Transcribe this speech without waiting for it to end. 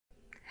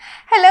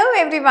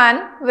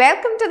everyone,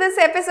 welcome to this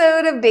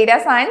episode of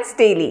Data Science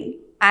Daily.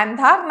 I'm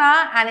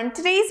Dharna, and in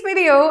today's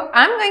video,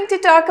 I'm going to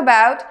talk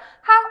about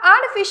how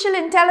artificial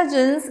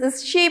intelligence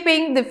is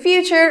shaping the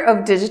future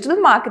of digital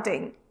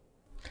marketing.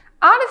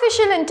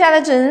 Artificial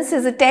intelligence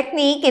is a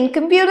technique in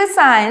computer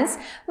science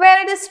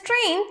where it is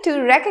trained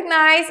to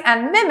recognize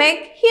and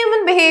mimic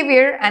human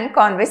behavior and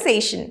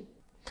conversation.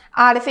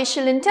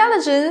 Artificial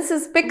intelligence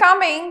is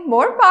becoming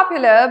more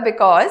popular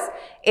because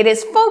it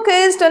is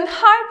focused on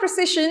high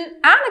precision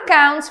and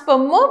accounts for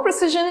more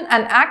precision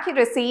and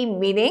accuracy,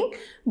 meaning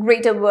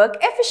greater work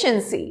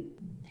efficiency.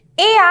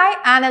 AI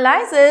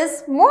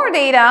analyzes more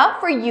data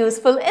for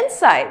useful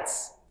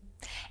insights.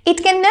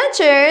 It can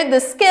nurture the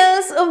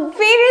skills of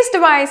various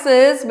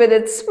devices with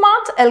its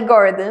smart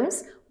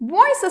algorithms.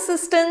 Voice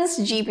assistants,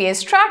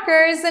 GPS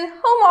trackers, and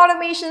home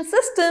automation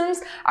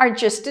systems are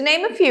just to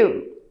name a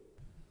few.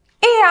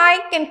 AI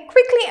can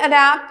quickly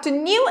adapt to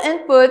new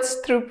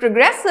inputs through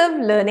progressive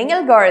learning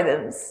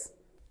algorithms.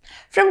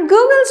 From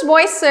Google's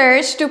voice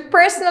search to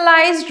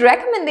personalized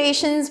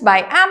recommendations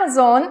by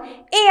Amazon,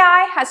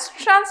 AI has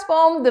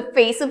transformed the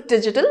face of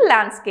digital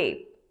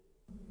landscape.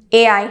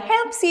 AI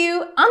helps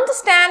you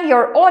understand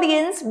your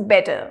audience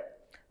better.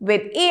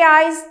 With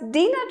AI's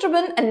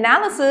data-driven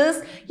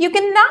analysis, you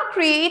can now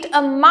create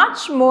a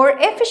much more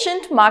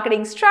efficient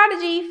marketing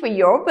strategy for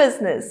your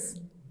business.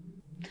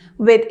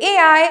 With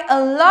AI, a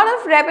lot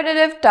of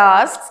repetitive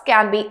tasks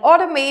can be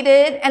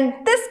automated, and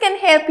this can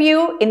help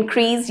you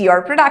increase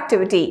your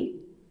productivity.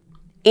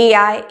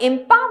 AI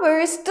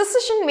empowers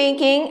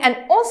decision-making and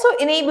also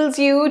enables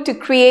you to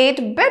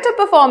create better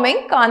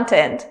performing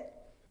content.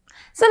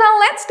 So now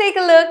let's take a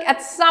look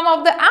at some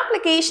of the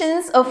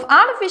applications of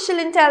artificial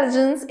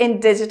intelligence in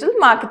digital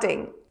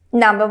marketing.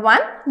 Number 1.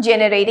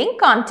 Generating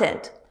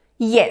content.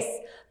 Yes,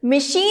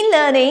 machine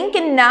learning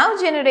can now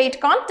generate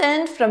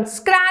content from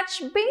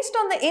scratch based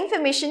on the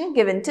information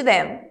given to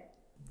them.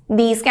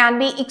 These can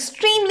be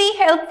extremely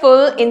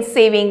helpful in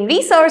saving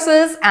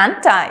resources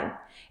and time.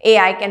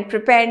 AI can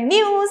prepare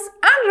news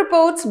and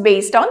reports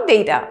based on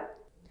data.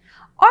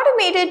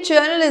 Automated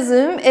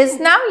journalism is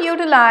now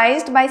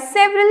utilized by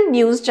several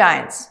news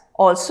giants.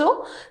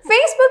 Also,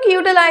 Facebook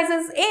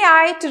utilizes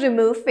AI to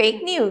remove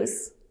fake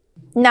news.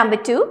 Number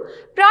 2.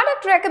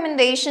 Product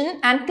recommendation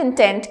and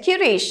content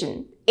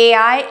curation.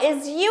 AI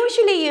is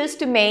usually used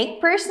to make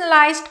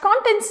personalized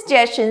content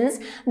suggestions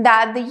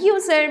that the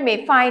user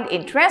may find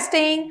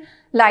interesting.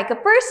 Like a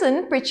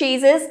person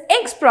purchases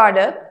X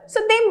product, so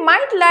they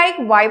might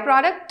like Y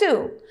product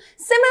too.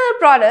 Similar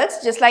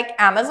products just like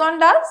Amazon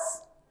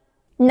does.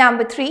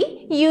 Number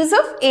 3. Use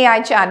of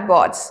AI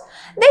chatbots.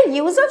 The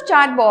use of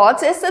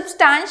chatbots is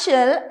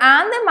substantial,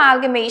 and the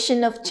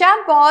amalgamation of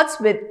chatbots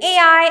with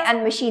AI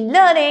and machine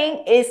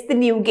learning is the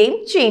new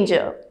game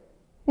changer.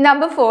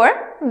 Number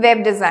 4.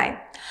 Web design.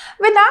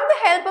 Without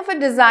the help of a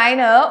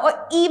designer or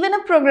even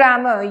a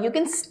programmer, you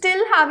can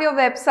still have your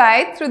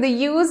website through the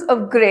use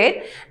of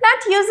Grid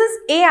that uses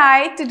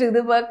AI to do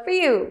the work for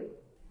you.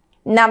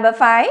 Number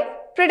 5.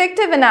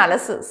 Predictive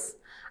analysis.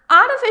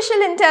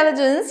 Artificial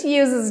intelligence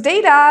uses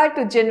data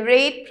to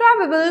generate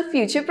probable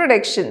future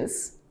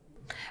predictions.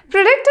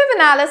 Predictive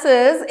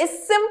analysis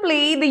is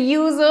simply the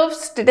use of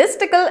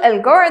statistical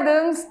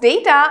algorithms,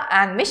 data,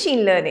 and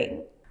machine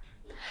learning.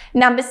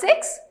 Number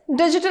 6.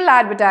 Digital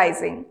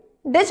advertising.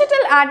 Digital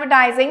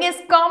advertising is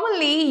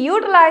commonly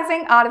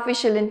utilizing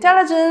artificial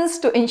intelligence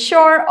to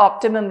ensure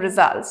optimum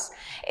results.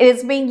 It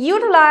is being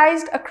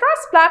utilized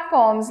across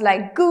platforms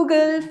like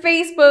Google,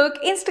 Facebook,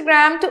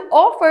 Instagram to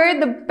offer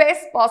the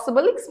best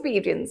possible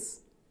experience.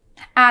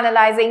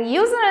 Analyzing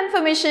user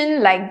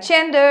information like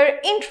gender,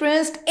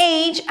 interest,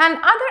 age, and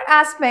other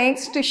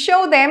aspects to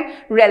show them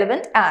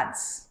relevant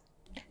ads.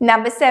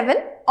 Number 7.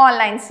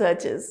 Online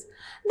searches.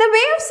 The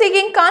way of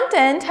seeking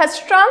content has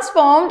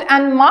transformed,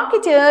 and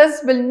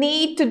marketers will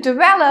need to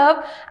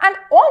develop and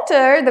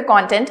alter the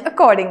content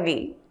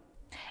accordingly.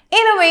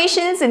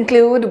 Innovations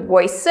include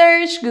voice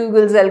search,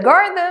 Google's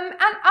algorithm,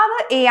 and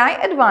other AI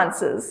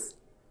advances.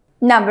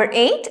 Number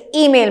 8.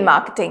 Email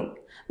marketing.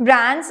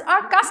 Brands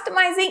are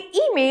customizing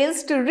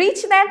emails to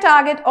reach their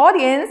target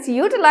audience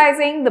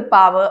utilizing the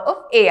power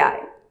of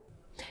AI.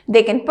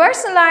 They can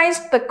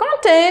personalize the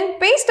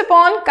content based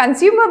upon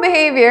consumer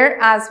behavior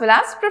as well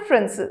as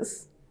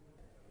preferences.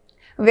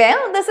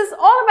 Well, this is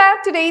all about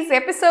today's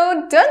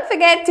episode. Don't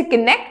forget to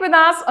connect with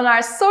us on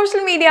our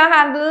social media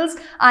handles.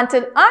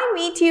 Until I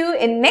meet you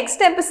in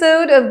next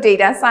episode of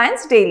Data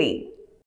Science Daily.